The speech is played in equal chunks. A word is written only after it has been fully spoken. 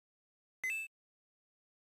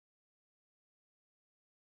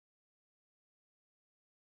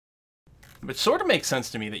Which sort of makes sense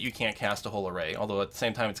to me that you can't cast a whole array, although at the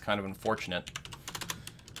same time it's kind of unfortunate.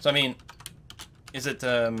 So, I mean, is it,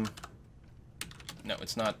 no,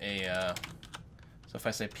 it's not a, so if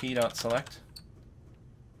I say p.select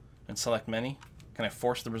and select many, can I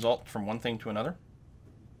force the result from one thing to another?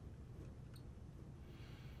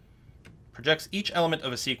 Projects each element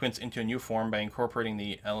of a sequence into a new form by incorporating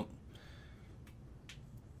the element.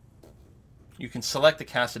 You can select the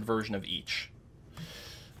casted version of each.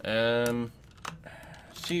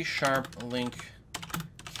 C# link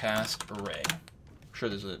cast array. I'm sure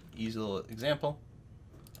there's an easy little example.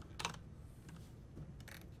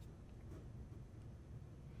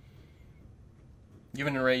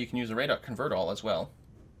 Given an array, you can use array.convertAll as well.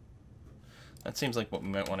 That seems like what we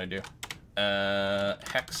might want to do.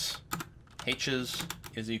 Hex h's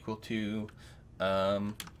is equal to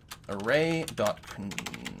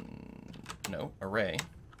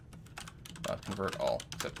array.convertAll.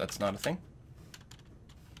 Except that's not a thing.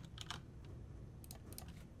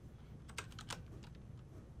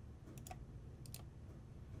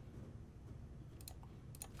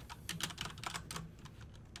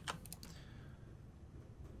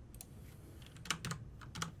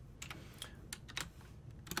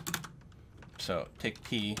 So take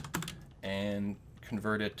P and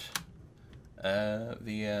convert it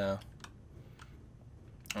via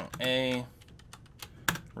A,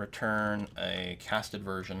 return a casted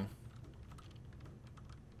version,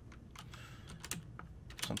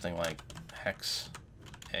 something like hex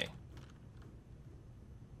A.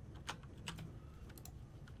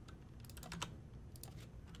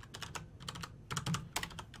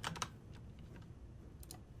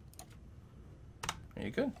 Are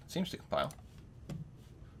you good? Seems to compile.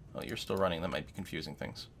 Well, you're still running. That might be confusing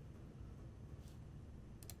things.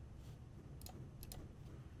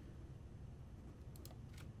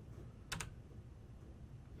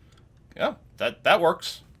 Yeah, that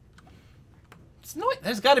works.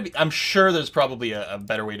 There's got to be. I'm sure there's probably a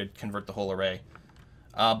better way to convert the whole array.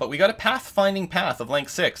 But we got a pathfinding path of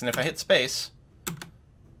length 6, and if I hit space,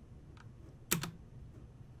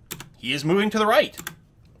 he is moving to the right.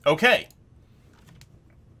 Okay.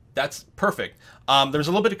 That's perfect. There's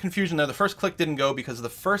a little bit of confusion there. The first click didn't go because the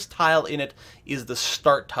first tile in it is the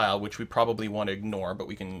start tile, which we probably want to ignore, but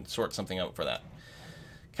we can sort something out for that.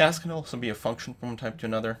 Cast can also be a function from one type to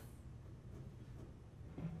another.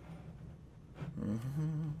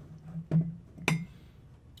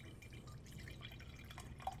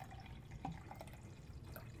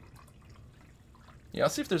 Yeah, I'll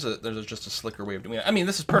see if there's just a slicker way of doing it. I mean,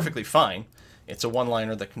 this is perfectly fine. It's a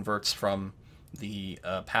one-liner that converts from the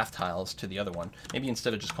path tiles to the other one. Maybe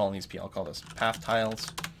instead of just calling these P, I'll call this path tiles,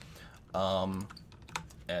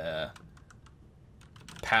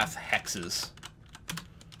 path hexes.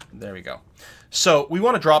 There we go. So we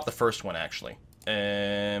want to drop the first one, actually,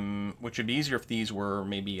 which would be easier if these were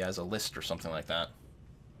maybe as a list or something like that.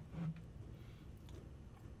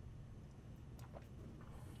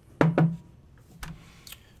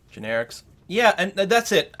 Generics. Yeah, and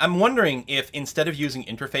that's it. I'm wondering if instead of using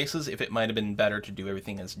interfaces, if it might have been better to do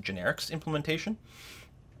everything as generics implementation,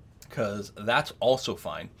 because that's also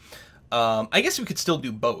fine. I guess we could still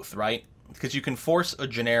do both, right? Because you can force a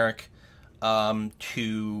generic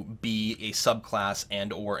to be a subclass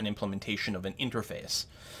and or an implementation of an interface.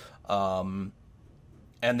 And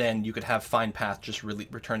then you could have find path just really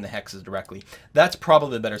return the hexes directly. That's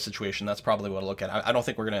probably the better situation. That's probably what I'll look at. I don't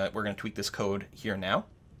think we're gonna tweak this code here now.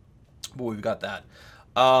 But we've got that.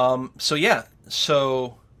 So yeah,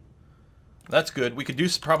 so that's good. We could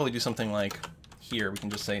probably do something like here. We can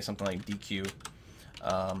just say something like DQ.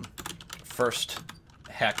 First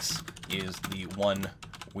hex is the one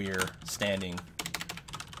we're standing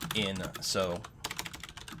in, so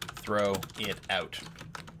throw it out.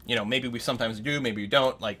 You know, maybe we sometimes do, maybe we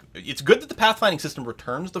don't. Like, it's good that the pathfinding system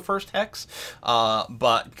returns the first hex,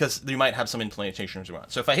 but because you might have some implementations we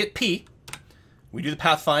want. So if I hit P, we do the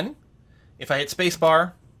pathfinding. If I hit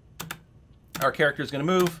spacebar, our character is going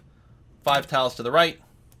to move 5 tiles to the right,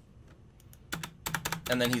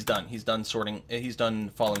 and then he's done. He's done sorting. He's done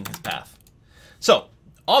following his path. So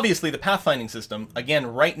obviously, the pathfinding system, again,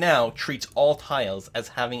 right now treats all tiles as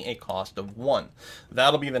having a cost of 1.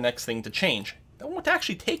 That'll be the next thing to change. That won't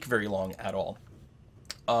actually take very long at all,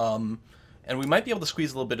 and we might be able to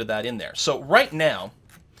squeeze a little bit of that in there. So right now,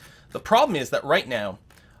 the problem is that right now,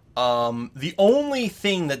 the only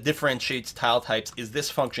thing that differentiates tile types is this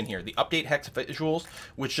function here, the update hex visuals,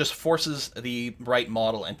 which just forces the right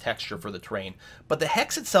model and texture for the terrain. But the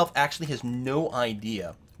hex itself actually has no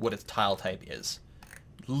idea what its tile type is.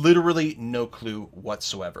 Literally no clue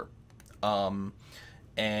whatsoever.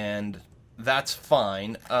 And that's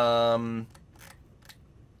fine.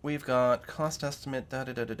 We've got cost estimate,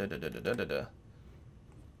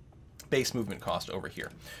 base movement cost over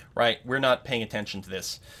here, right? We're not paying attention to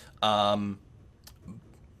this.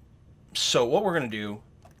 So what we're going to do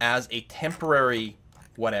as a temporary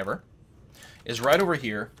whatever is right over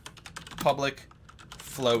here, public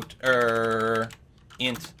float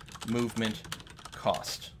int movement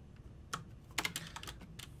cost.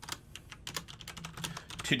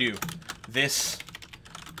 To do this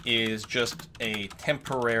is just a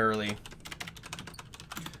temporarily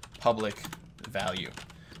public value,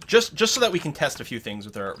 just so that we can test a few things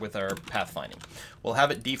with our pathfinding. We'll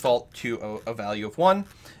have it default to a value of 1,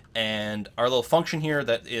 and our little function here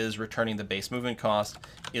that is returning the base movement cost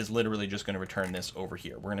is literally just going to return this over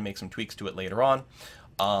here. We're going to make some tweaks to it later on,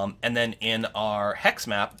 and then in our hex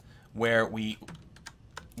map where we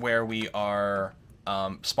are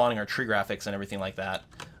spawning our tree graphics and everything like that.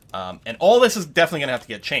 And all this is definitely going to have to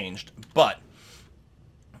get changed, but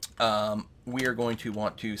we are going to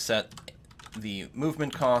want to set the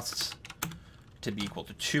movement costs to be equal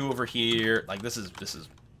to 2 over here. Like this is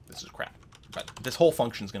crap, but this whole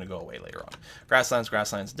function is going to go away later on.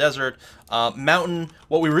 Grasslands, desert, mountain.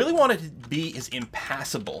 What we really want it to be is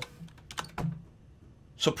impassable.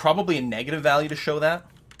 So probably a negative value to show that.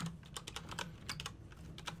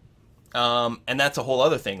 And that's a whole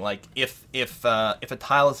other thing. Like if a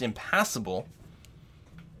tile is impassable,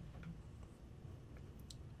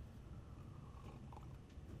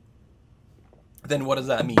 then what does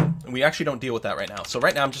that mean? And we actually don't deal with that right now. So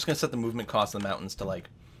right now I'm just going to set the movement cost of the mountains to like,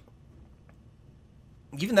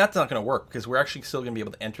 even that's not going to work because we're actually still going to be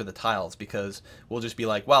able to enter the tiles because we'll just be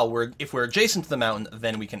like, well, if we're adjacent to the mountain,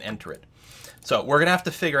 then we can enter it. So we're going to have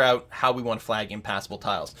to figure out how we want to flag impassable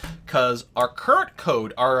tiles because our current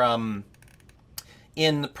code,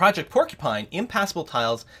 in Project Porcupine, impassable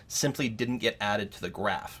tiles simply didn't get added to the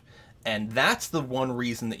graph. And that's the one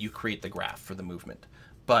reason that you create the graph for the movement.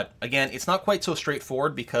 But again, it's not quite so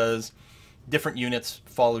straightforward because different units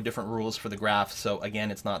follow different rules for the graph. So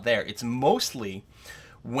again, it's not there. It's mostly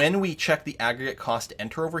when we check the aggregate cost to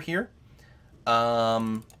enter over here.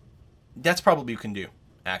 That's probably what you can do.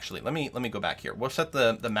 Actually, let me go back here. We'll set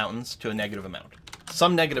the mountains to a negative amount,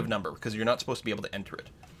 some negative number, because you're not supposed to be able to enter it.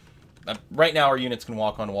 Right now, our units can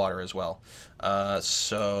walk on water as well.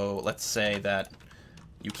 So let's say that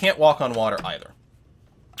you can't walk on water either.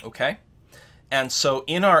 Okay, and so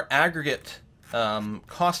in our aggregate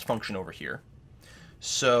cost function over here,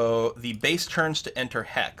 so the base turns to enter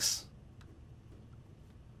hex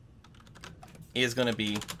is going to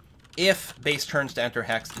be if base turns to enter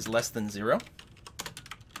hex is less than 0.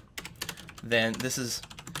 Then this is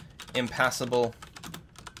impassable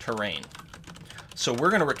terrain. So we're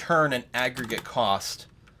going to return an aggregate cost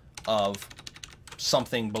of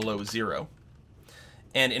something below 0.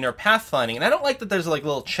 And in our pathfinding, and I don't like that there's like a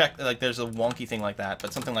little check, like there's a wonky thing like that,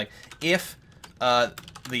 but something like if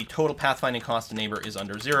the total pathfinding cost to neighbor is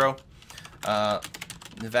under 0, the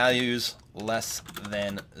values less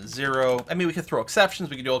than 0. I mean, we could throw exceptions.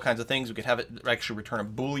 We could do all kinds of things. We could have it actually return a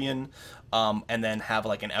Boolean, and then have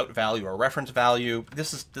like an out value or a reference value.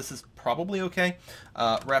 This is probably okay.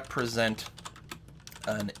 Represent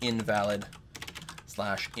an invalid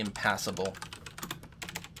 / impassable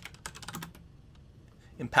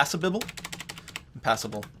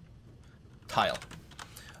tile.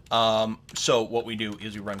 So what we do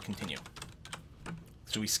is we run continue.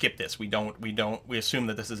 So we skip this. We assume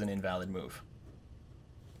that this is an invalid move.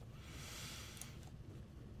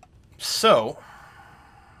 So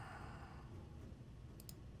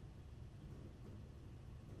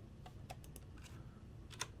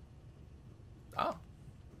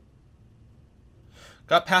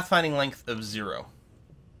got pathfinding length of 0.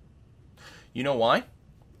 You know why?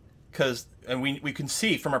 Because, and we can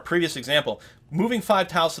see from our previous example, moving 5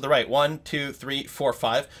 tiles to the right, 1, 2, 3, 4,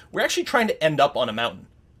 5, we're actually trying to end up on a mountain,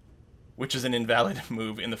 which is an invalid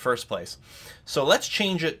move in the first place. So let's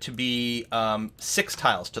change it to be 6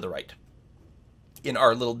 tiles to the right in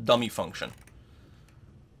our little dummy function.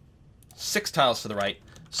 6 tiles to the right.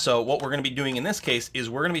 So what we're going to be doing in this case is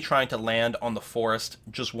we're going to be trying to land on the forest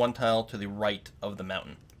just 1 tile to the right of the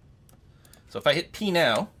mountain. So if I hit P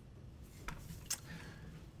now,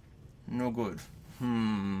 no good.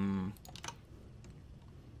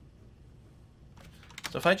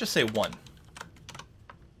 So if I just say 1,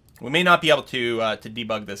 we may not be able to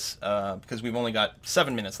debug this because we've only got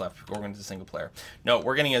 7 minutes left before we're going to single player. No,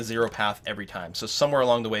 we're getting a 0 path every time. So somewhere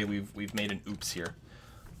along the way we've made an oops here.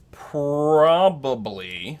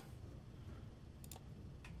 Probably.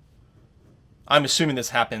 I'm assuming this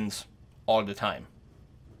happens all the time,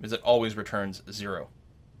 because it always returns 0.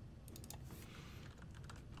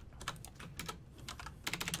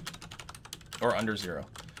 Or under 0.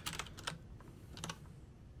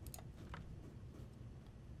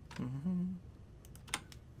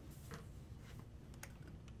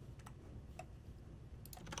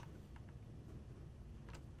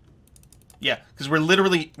 Yeah, because we're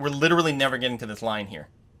literally never getting to this line here.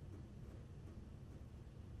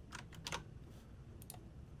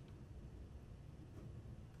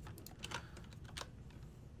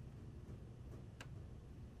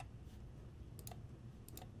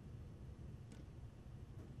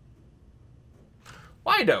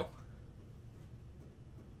 Why though?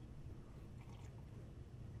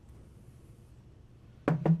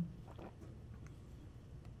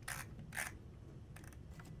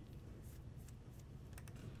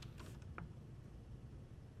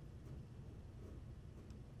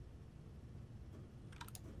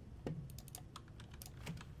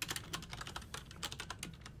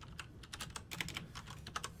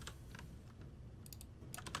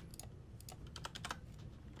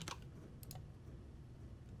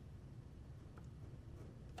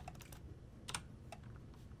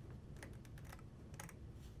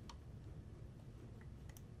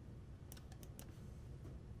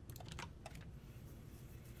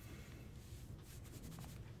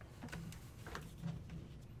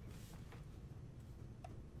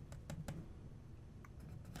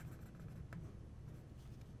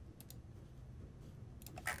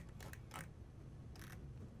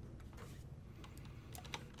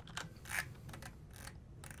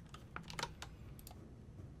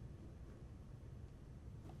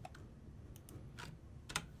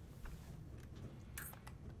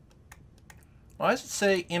 Why does it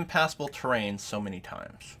say impassable terrain so many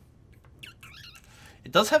times?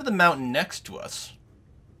 It does have the mountain next to us.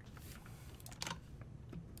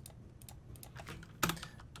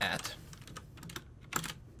 At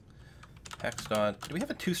hex dot. Do we have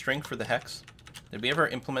a toString for the hex? Did we ever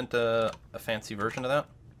implement a fancy version of that?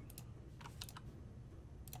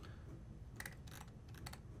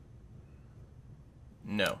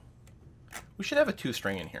 No. We should have a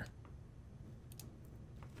toString in here.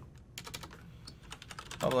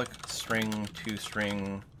 Public string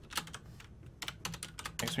toString.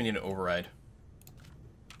 I guess we need an override.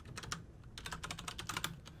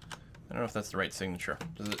 I don't know if that's the right signature.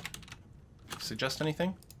 Does it suggest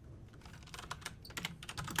anything?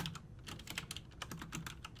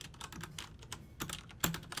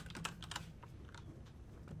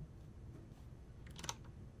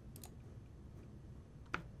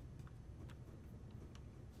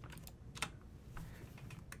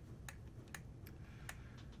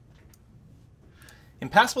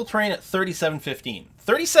 Impassable terrain at 3715.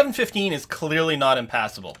 3715 is clearly not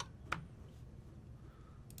impassable.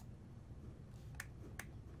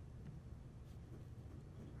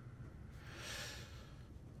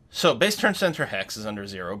 So base turn to enter hex is under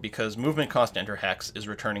 0 because movement cost enter hex is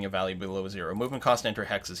returning a value below 0. Movement cost enter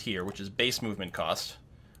hex is here, which is base movement cost,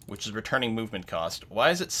 which is returning movement cost. Why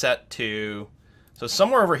is it set to... So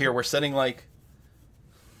somewhere over here we're setting like...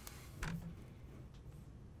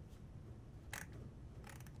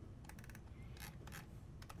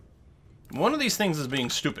 One of these things is being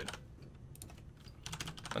stupid.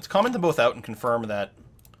 Let's comment them both out and confirm that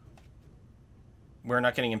we're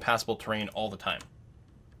not getting impassable terrain all the time.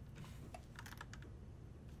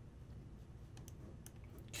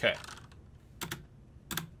 Okay.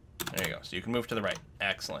 There you go. So you can move to the right.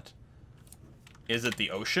 Excellent. Is it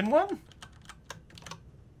the ocean one?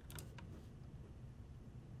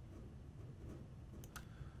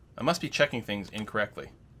 I must be checking things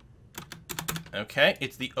incorrectly. Okay,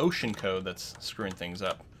 it's the ocean code that's screwing things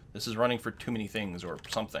up. This is running for too many things or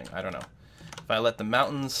something. I don't know. If I let the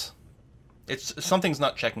mountains... something's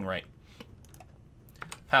not checking right.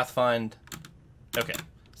 Pathfind. Okay,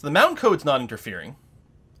 so the mountain code's not interfering,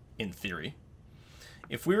 in theory.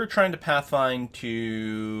 If we were trying to pathfind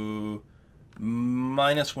to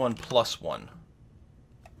 -1 +1...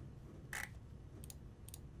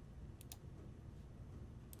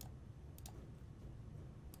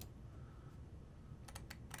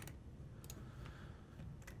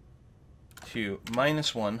 to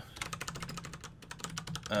 -1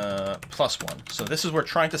 +1. So this is we're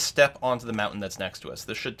trying to step onto the mountain that's next to us.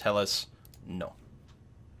 This should tell us no.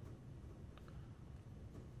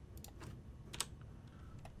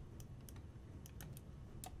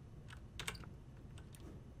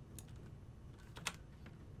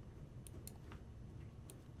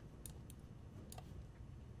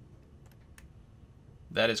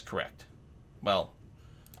 That is correct. Well,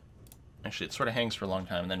 actually it sort of hangs for a long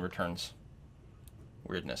time and then returns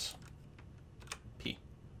weirdness. P.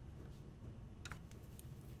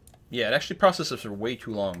 Yeah, it actually processes for way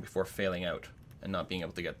too long before failing out and not being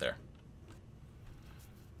able to get there.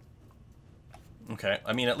 Okay,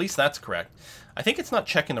 I mean, at least that's correct. I think it's not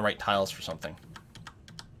checking the right tiles for something.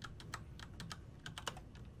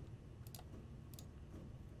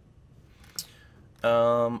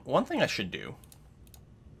 One thing I should do...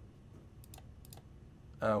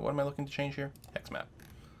 what am I looking to change here? Hex map.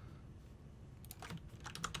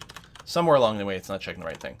 Somewhere along the way, it's not checking the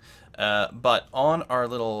right thing. But on our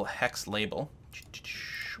little hex label...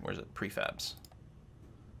 Where's it? Prefabs.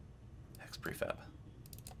 Hex prefab.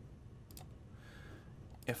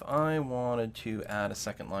 If I wanted to add a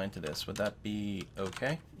second line to this, would that be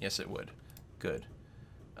okay? Yes, it would. Good.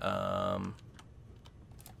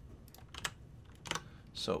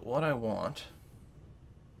 So what I want...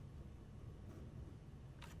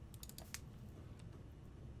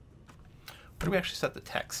 Where do we actually set the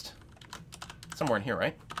text? Somewhere in here,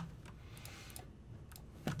 right?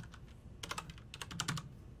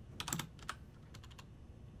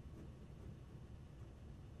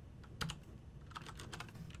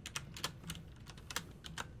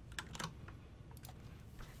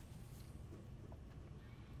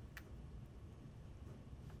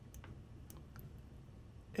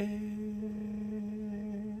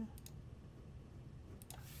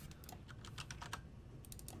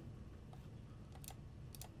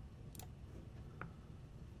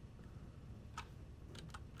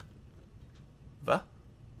 Va?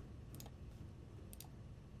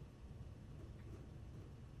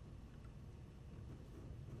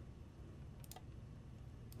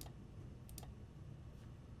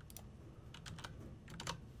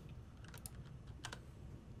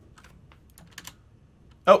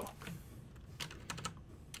 Oh!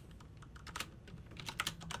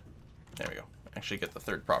 There we go. Actually get the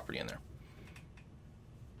third property in there.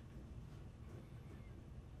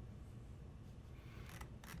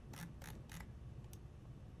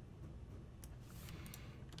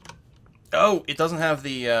 Oh, it doesn't have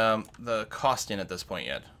the cost in at this point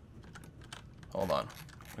yet. Hold on.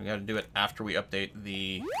 We got to do it after we update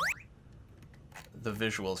the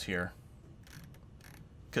visuals here.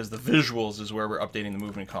 Because the visuals is where we're updating the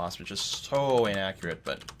movement cost, which is so inaccurate,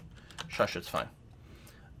 but shush, it's fine.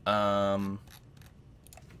 Oh!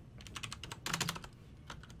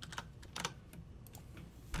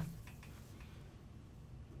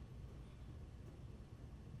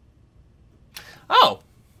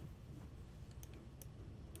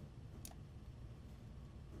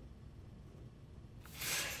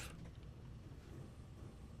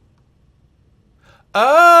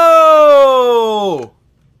 Oh!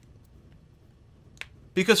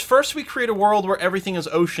 Because first we create a world where everything is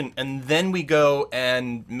ocean, and then we go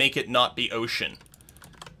and make it not be ocean.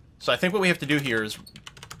 So I think what we have to do here is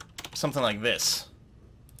something like this.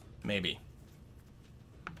 Maybe.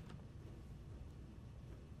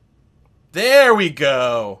 There we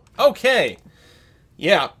go! Okay!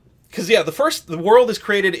 Yeah. Because, yeah, the world is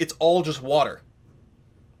created, it's all just water.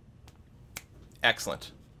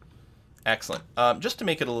 Excellent. Excellent. Just to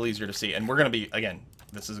make it a little easier to see, and we're going to be, again,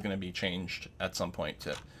 this is going to be changed at some point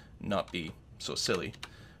to not be so silly.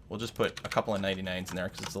 We'll just put a couple of 99s in there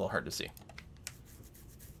because it's a little hard to see.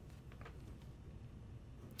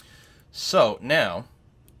 So now,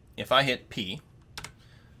 if I hit P,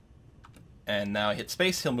 and now I hit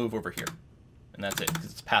space, he'll move over here. And that's it,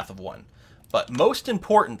 because it's path of 1. But most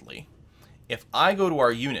importantly, if I go to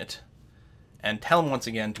our unit and tell him once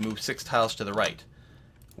again to move 6 tiles to the right,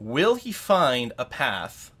 will he find a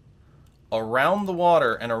path around the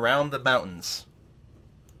water and around the mountains?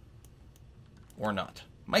 Or not?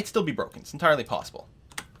 Might still be broken. It's entirely possible.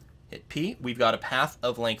 Hit P. We've got a path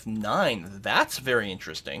of length 9. That's very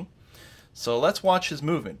interesting. So let's watch his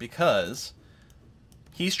movement, because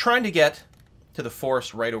he's trying to get to the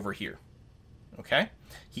forest right over here. Okay?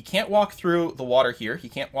 He can't walk through the water here. He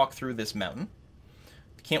can't walk through this mountain.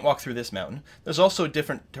 Can't walk through this mountain. There's also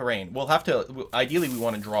different terrain. We'll have to, ideally we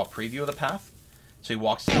want to draw a preview of the path. So he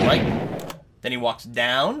walks to the right, then he walks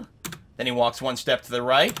down, then he walks 1 step to the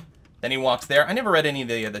right, then he walks there. I never read any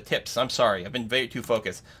of the tips. I'm sorry. I've been way too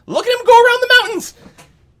focused. Look at him go around the mountains!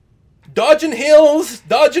 Dodging hills,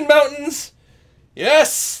 dodging mountains.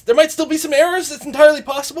 Yes! There might still be some errors. It's entirely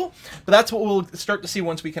possible. But that's what we'll start to see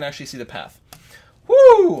once we can actually see the path.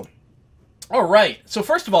 Woo! All right. So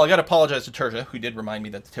first of all, I got to apologize to Terja, who did remind me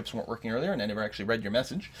that the tips weren't working earlier, and I never actually read your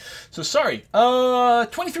message. So sorry.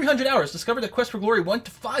 2,300 hours. Discovered that Quest for Glory 1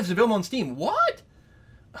 to 5 is available on Steam. What?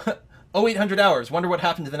 800 hours. Wonder what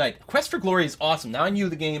happened to the night. Quest for Glory is awesome. Now I knew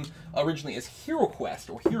the game originally as Hero Quest,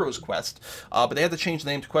 or Heroes Quest, but they had to change the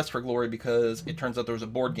name to Quest for Glory because it turns out there was a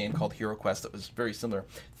board game called Hero Quest that was very similar.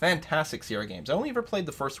 Fantastic Sierra games. I only ever played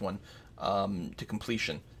the first one to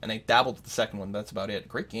completion, and I dabbled with the second one. But that's about it.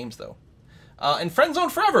 Great games, though. And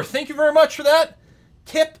Friendzone Forever, thank you very much for that.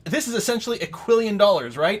 Tip, this is essentially $1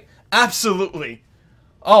 quillion, right? Absolutely.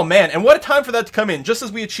 Oh man, and what a time for that to come in, just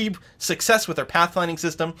as we achieve success with our pathfinding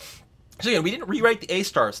system. So again, we didn't rewrite the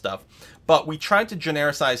A-star stuff, but we tried to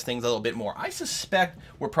genericize things a little bit more. I suspect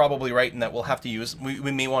we're probably right in that we'll have to use,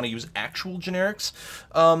 we may want to use actual generics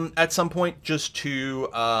at some point, just to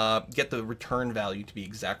get the return value to be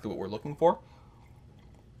exactly what we're looking for.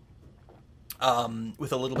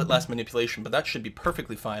 With a little bit less manipulation, but that should be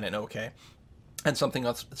perfectly fine and okay. And something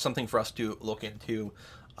else, something for us to look into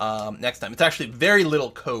next time. It's actually very little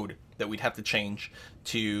code that we'd have to change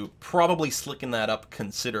to probably slicken that up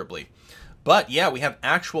considerably. But yeah, we have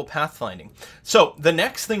actual pathfinding. So the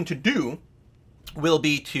next thing to do will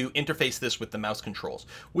be to interface this with the mouse controls,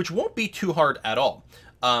 which won't be too hard at all.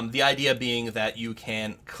 The idea being that you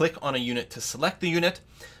can click on a unit to select the unit,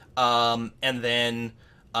 and then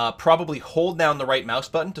probably hold down the right mouse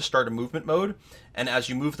button to start a movement mode. And as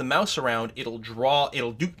you move the mouse around, it'll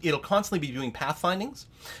constantly be doing pathfindings,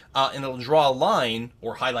 and it'll draw a line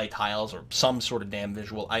or highlight tiles or some sort of damn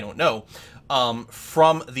visual, I don't know,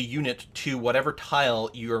 from the unit to whatever tile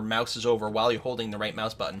your mouse is over while you're holding the right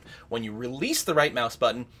mouse button. When you release the right mouse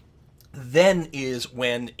button, then is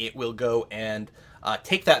when it will go and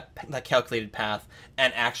take that calculated path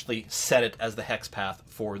and actually set it as the hex path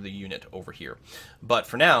for the unit over here. But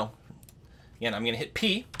for now, again, I'm going to hit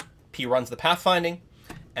P. P runs the pathfinding,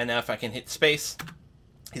 and now if I can hit space,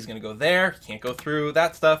 he's going to go there. He can't go through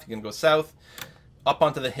that stuff. He's going to go south, up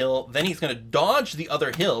onto the hill. Then he's going to dodge the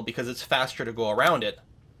other hill because it's faster to go around it.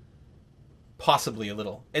 Possibly a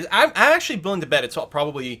little. I'm actually willing to bet it's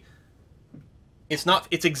probably... It's not...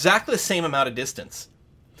 It's exactly the same amount of distance.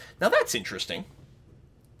 Now that's interesting.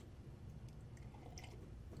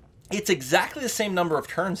 It's exactly the same number of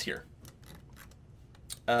turns here.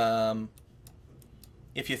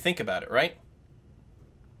 If you think about it, right?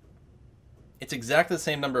 It's exactly the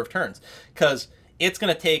same number of turns. Because it's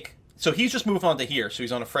going to take... So he's just moved on to here, so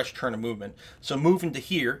he's on a fresh turn of movement. So moving to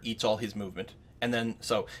here eats all his movement. And then,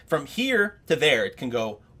 so from here to there, it can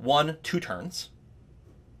go 1, 2 turns.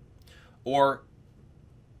 Or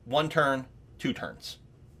 1 turn, 2 turns.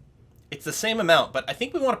 It's the same amount, but I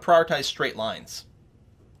think we want to prioritize straight lines.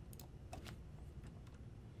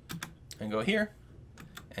 And go here,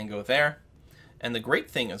 and go there. And the great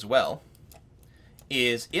thing as well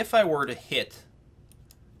is if I were to hit...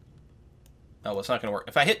 Oh, well, it's not going to work.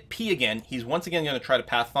 If I hit P again, he's once again going to try to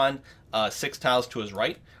pathfind 6 tiles to his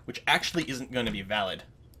right, which actually isn't going to be valid.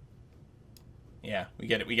 Yeah, we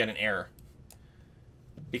get it. We get an error.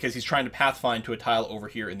 Because he's trying to pathfind to a tile over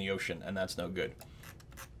here in the ocean, and that's no good.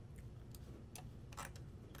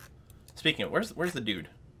 Speaking of, where's the dude?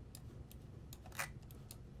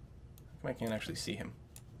 I can't actually see him.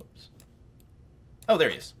 Oops. Oh, there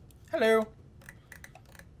he is. Hello.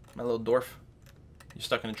 My little dwarf. You're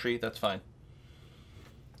stuck in a tree? That's fine.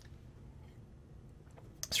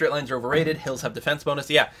 Straight lines are overrated. Hills have defense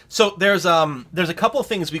bonus. Yeah. So there's a couple of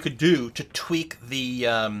things we could do to tweak the...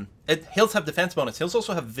 hills have defense bonus. Hills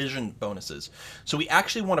also have vision bonuses. So we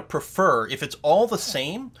actually want to prefer, if it's all the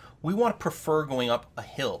same, we want to prefer going up a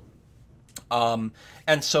hill. And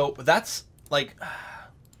so that's like...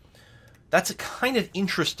 That's kind of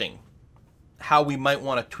interesting how we might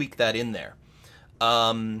want to tweak that in there.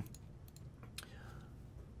 That's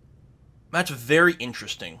very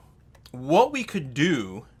interesting. What we could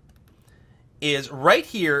do is right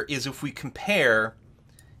here is if we compare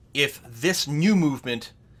if this new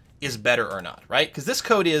movement is better or not, right? Because this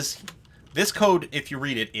code, if you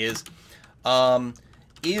read it, is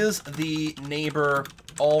the neighbor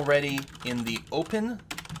already in the open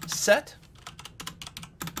set?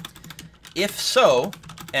 If so,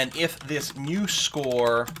 and if this new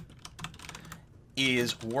score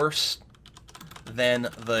is worse than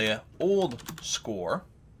the old score,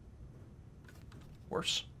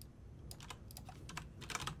 worse,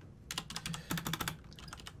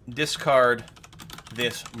 discard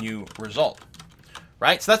this new result,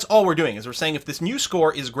 right? So that's all we're doing, is we're saying if this new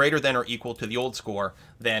score is greater than or equal to the old score,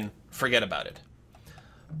 then forget about it.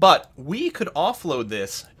 But we could offload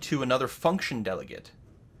this to another function delegate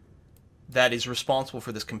that is responsible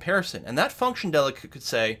for this comparison. And that function delegate could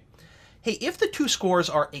say, hey, if the two scores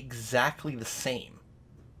are exactly the same,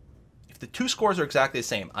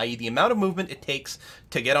 i.e. the amount of movement it takes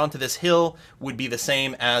to get onto this hill would be the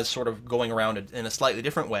same as sort of going around it in a slightly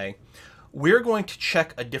different way, we're going to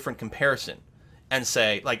check a different comparison and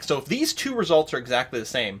say, like, so if these two results are exactly the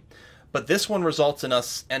same, but this one results in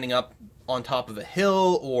us ending up on top of a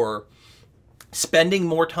hill, or spending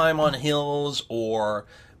more time on hills, or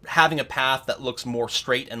having a path that looks more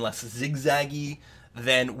straight and less zigzaggy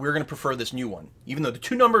then we're going to prefer this new one. Even though the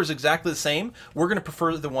two numbers are exactly the same, we're going to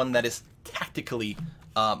prefer the one that is tactically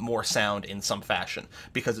more sound in some fashion,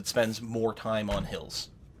 because it spends more time on hills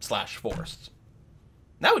 / forests.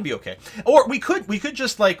 That would be okay. Or we could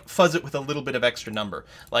just like fuzz it with a little bit of extra number.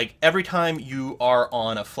 Like every time you are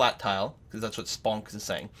on a flat tile, because that's what Spunk is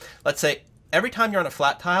saying. Let's say every time you're on a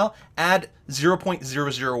flat tile, add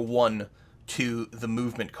 0.001 to the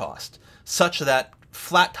movement cost, such that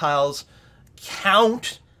flat tiles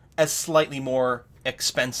count as slightly more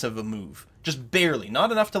expensive a move. Just barely.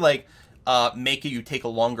 Not enough to like make you take a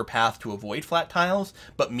longer path to avoid flat tiles,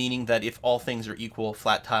 but meaning that if all things are equal,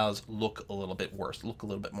 flat tiles look a little bit worse, look a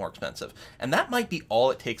little bit more expensive. And that might be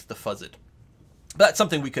all it takes to fuzz it. But that's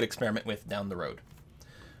something we could experiment with down the road.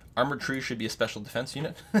 Armored trees should be a special defense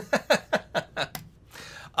unit.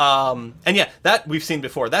 And yeah, that we've seen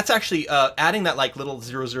before. That's actually, adding that like little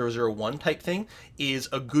 0001 type thing is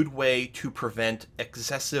a good way to prevent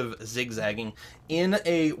excessive zigzagging in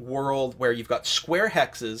a world where you've got square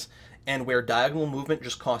hexes and where diagonal movement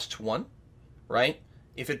just costs 1, right?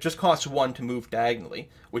 If it just costs 1 to move diagonally,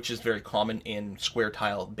 which is very common in square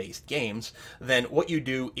tile-based games, then what you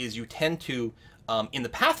do is you tend to, in the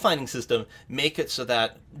pathfinding system, make it so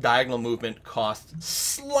that diagonal movement costs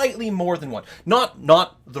slightly more than 1.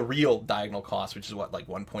 Not the real diagonal cost, which is what, like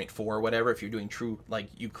 1.4 or whatever, if you're doing true, like,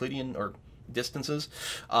 Euclidean or distances.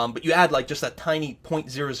 But you add, like, just that tiny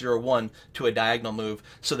 0.001 to a diagonal move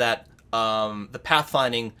so that the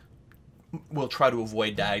pathfinding will try to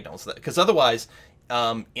avoid diagonals. Because otherwise,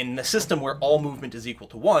 in a system where all movement is equal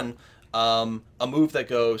to 1, a move that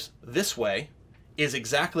goes this way is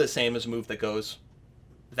exactly the same as a move that goes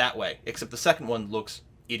that way, except the second one looks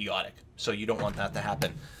idiotic. So you don't want that to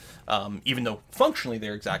happen, even though functionally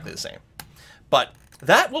they're exactly the same. But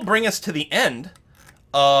that will bring us to the end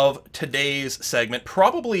of today's segment.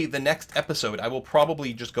 Probably the next episode, I will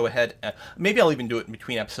probably just go ahead, maybe I'll even do it in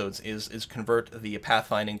between episodes, is convert the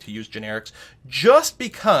pathfinding to use generics, just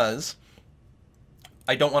because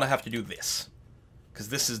I don't want to have to do this, because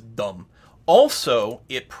this is dumb. Also,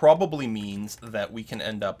 it probably means that we can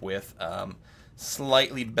end up with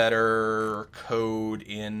slightly better code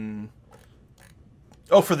in...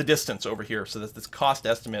 Oh, for the distance over here. So that this cost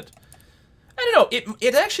estimate... I don't know.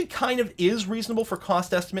 It actually kind of is reasonable for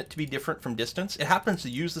cost estimate to be different from distance. It happens to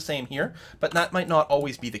use the same here, but that might not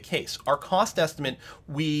always be the case. Our cost estimate,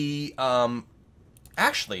 we...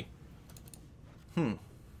 actually...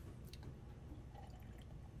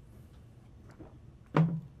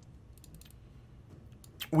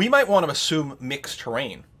 We might want to assume mixed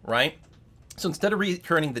terrain, right? So instead of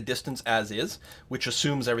returning the distance as is, which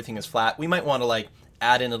assumes everything is flat, we might want to like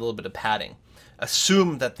add in a little bit of padding.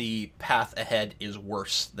 Assume that the path ahead is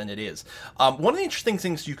worse than it is. One of the interesting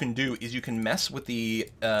things you can do is you can mess with the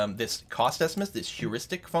this cost estimate, this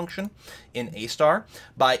heuristic function in A*,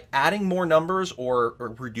 by adding more numbers or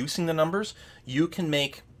reducing the numbers. You can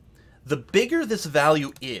make the bigger this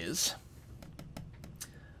value is.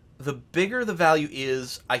 The bigger the value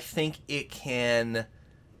is, I think it can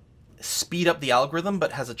speed up the algorithm,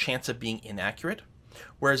 but has a chance of being inaccurate.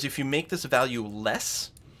 Whereas if you make this value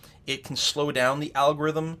less, it can slow down the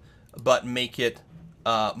algorithm, but make it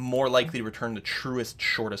more likely to return the truest,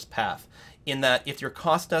 shortest path. In that, if your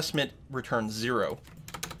cost estimate returns 0,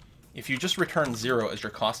 if you just return 0 as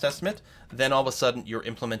your cost estimate, then all of a sudden you're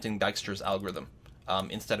implementing Dijkstra's algorithm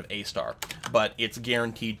instead of A*, but it's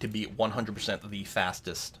guaranteed to be 100% the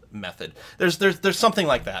fastest method. There's something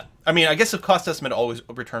like that. I mean, I guess if cost estimate always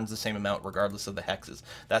returns the same amount regardless of the hexes,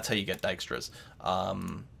 that's how you get Dijkstra's.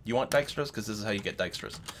 You want Dijkstra's? Because this is how you get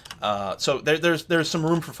Dijkstra's. So there's some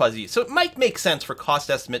room for fuzzy. So it might make sense for cost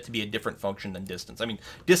estimate to be a different function than distance. I mean,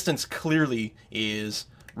 distance clearly is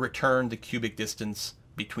return the cubic distance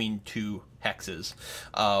between two hexes,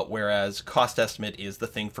 whereas cost estimate is the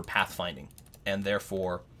thing for pathfinding. And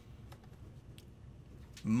therefore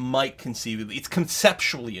might conceivably, it's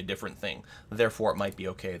conceptually a different thing. Therefore, it might be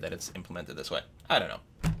okay that it's implemented this way. I don't know.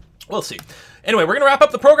 We'll see. Anyway, we're going to wrap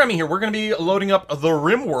up the programming here. We're going to be loading up the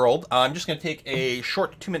Rim World. I'm just going to take a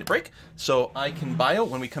short 2-minute break so I can bio.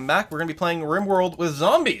 When we come back, we're going to be playing Rim World with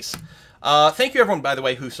zombies. Thank you everyone, by the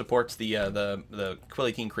way, who supports the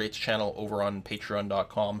Quilly Creates channel over on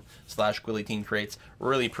patreon.com/QuillyTeenCreates.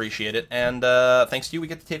 Really appreciate it. And thanks to you, we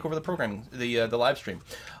get to take over the programming, the live stream.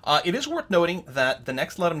 It is worth noting that the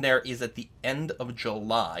next Let 'em Dare is at the end of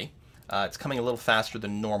July. It's coming a little faster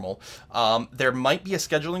than normal. There might be a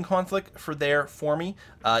scheduling conflict for me.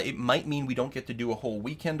 It might mean we don't get to do a whole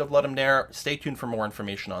weekend of Let 'em Dare. Stay tuned for more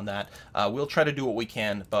information on that. We'll try to do what we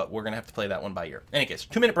can, but we're going to have to play that one by ear. In any case,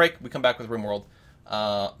 2-minute break. We come back with RimWorld.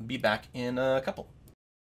 Be back in a couple.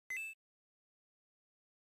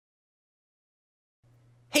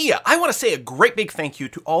 Hey, I want to say a great big thank you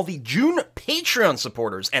to all the June Patreon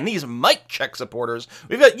supporters and these Mic Check supporters.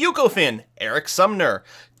 We've got Yukofin, Eric Sumner,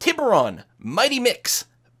 Tiburon, Mighty Mix,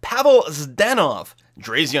 Pavel Zdanov,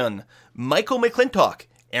 Drazion, Michael McClintock,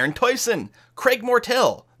 Aaron Toyson, Craig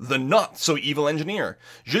Mortel, The Not So Evil Engineer,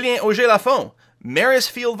 Julien Auger-Lafont, Marius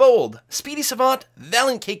Fieldvold, Speedy Savant,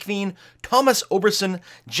 Valiant Cakefiend, Thomas Oberson,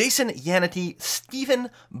 Jason Yanity, Stephen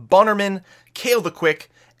Bonnerman, Kale the Quick,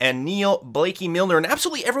 and Neil Blakey Milner, and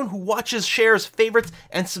absolutely everyone who watches, shares, favorites,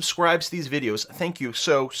 and subscribes to these videos. Thank you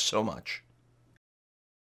so, so much.